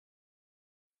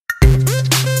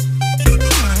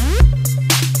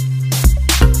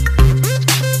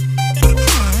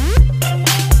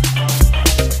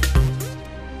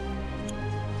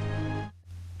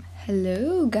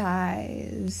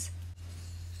guys.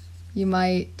 You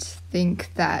might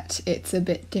think that it's a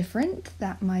bit different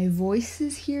that my voice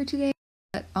is here today,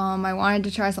 but I wanted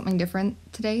to try something different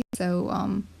today,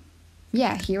 so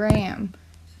yeah, here I am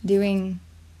doing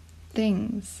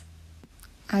things.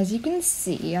 As you can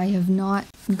see, I have not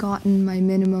gotten my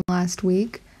minimum last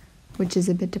week, which is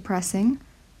a bit depressing,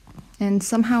 and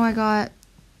somehow I got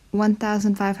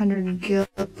 1,500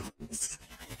 guilds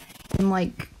in,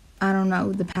 like, I don't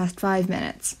know, the past 5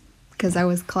 minutes, because I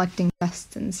was collecting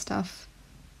chests and stuff.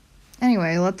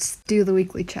 Anyway, let's do the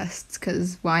weekly chests,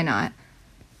 because why not?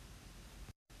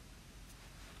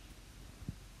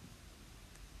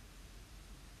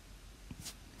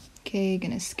 Okay,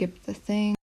 gonna skip the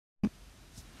thing.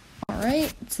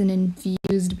 Alright, it's an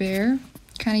infused bear.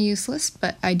 Kind of useless,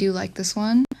 but I do like this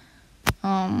one.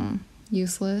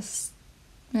 Useless.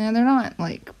 Nah, they're not,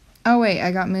 like... Oh wait,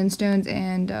 I got moonstones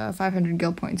and 500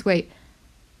 guild points. Wait,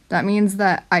 that means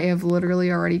that I have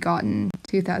literally already gotten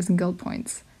 2,000 guild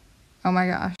points. Oh my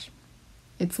gosh.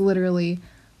 It's literally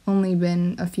only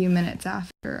been a few minutes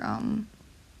after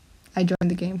I joined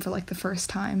the game for like the first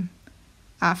time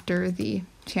after the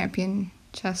champion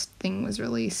chest thing was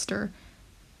released, or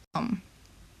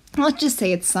let's just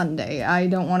say it's Sunday. I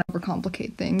don't want to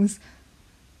overcomplicate things.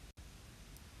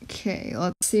 Okay,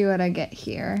 let's see what I get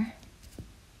here.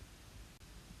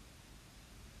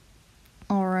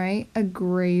 Alright, a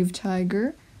grave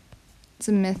tiger. It's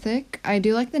a mythic. I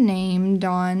do like the name,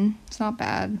 Dawn. It's not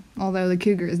bad. Although the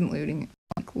cougar isn't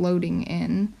loading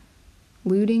in.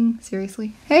 Looting?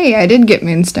 Seriously? Hey, I did get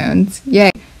moonstones.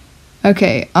 Yay.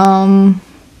 Okay,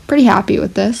 pretty happy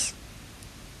with this.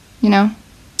 You know,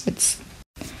 it's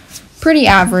pretty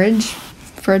average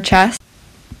for a chest.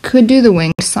 Could do the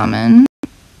winged summon.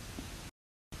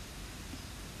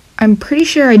 I'm pretty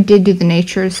sure I did do the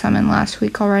nature summon last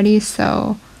week already,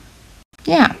 so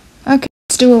yeah. Okay,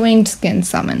 let's do a winged skin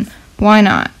summon. Why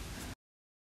not?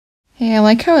 Hey, I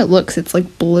like how it looks. It's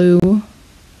like blue.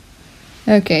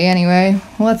 Okay, anyway,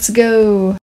 let's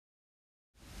go.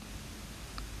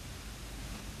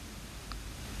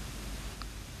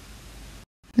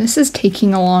 This is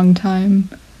taking a long time.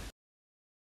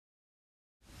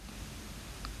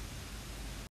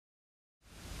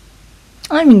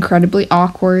 I'm incredibly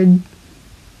awkward.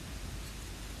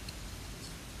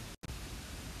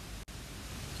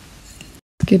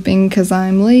 Skipping because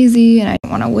I'm lazy and I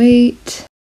don't want to wait.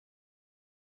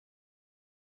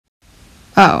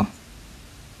 Oh.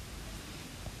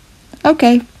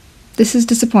 Okay. This is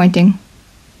disappointing.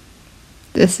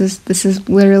 This is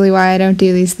literally why I don't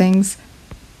do these things.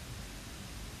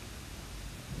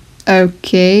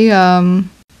 Okay,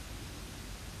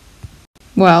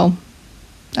 well,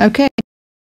 okay.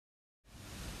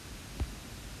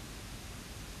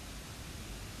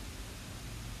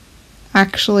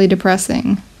 Actually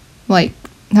depressing. Like,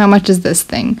 how much is this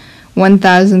thing?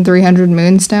 1,300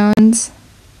 moonstones?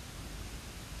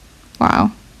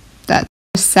 Wow. That's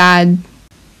sad.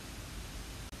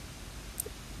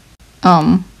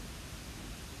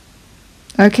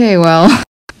 Okay, well,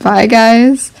 bye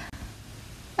guys.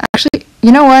 Actually,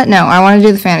 you know what? No, I want to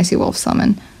do the fantasy wolf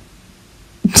summon.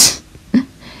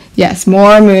 Yes,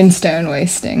 more moonstone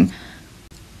wasting.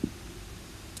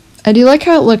 I do like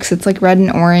how it looks. It's like red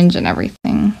and orange and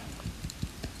everything.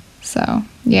 So,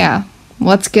 yeah.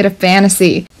 Let's get a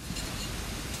fantasy.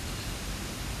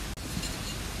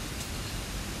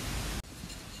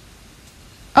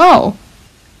 Oh.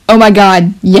 Oh my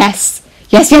god. Yes.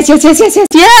 Yes, yes, yes, yes, yes, yes,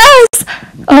 yes!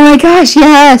 Oh my gosh,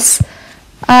 yes!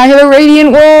 I have a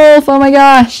radiant wolf! Oh my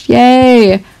gosh,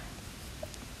 yay!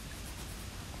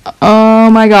 Oh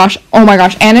my gosh,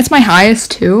 and it's my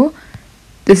highest too?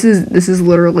 This is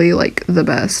literally, like, the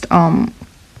best.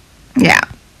 Yeah.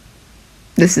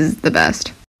 This is the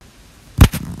best.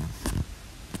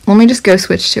 Let me just go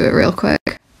switch to it real quick.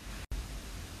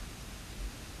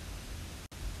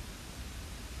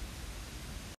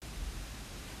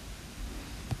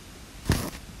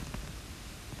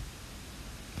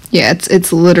 Yeah,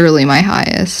 it's literally my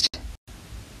highest.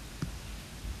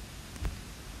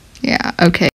 Yeah,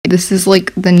 okay. This is,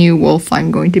 like, the new wolf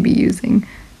I'm going to be using.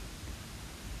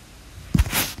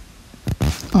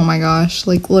 Oh my gosh,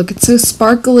 like, look, it's so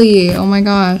sparkly. Oh my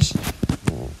gosh.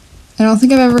 I don't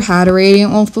think I've ever had a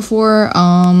radiant wolf before.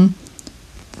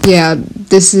 Yeah,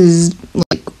 this is,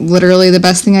 like, literally the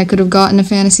best thing I could have gotten a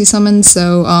fantasy summon,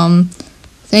 so,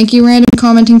 thank you, random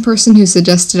commenting person who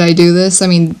suggested I do this. I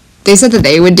mean, they said that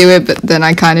they would do it, but then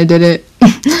I kind of did it.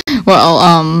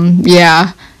 Well,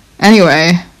 yeah.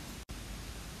 Anyway.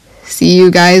 See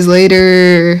you guys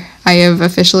later. I have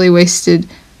officially wasted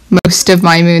most of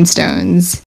my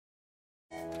moonstones.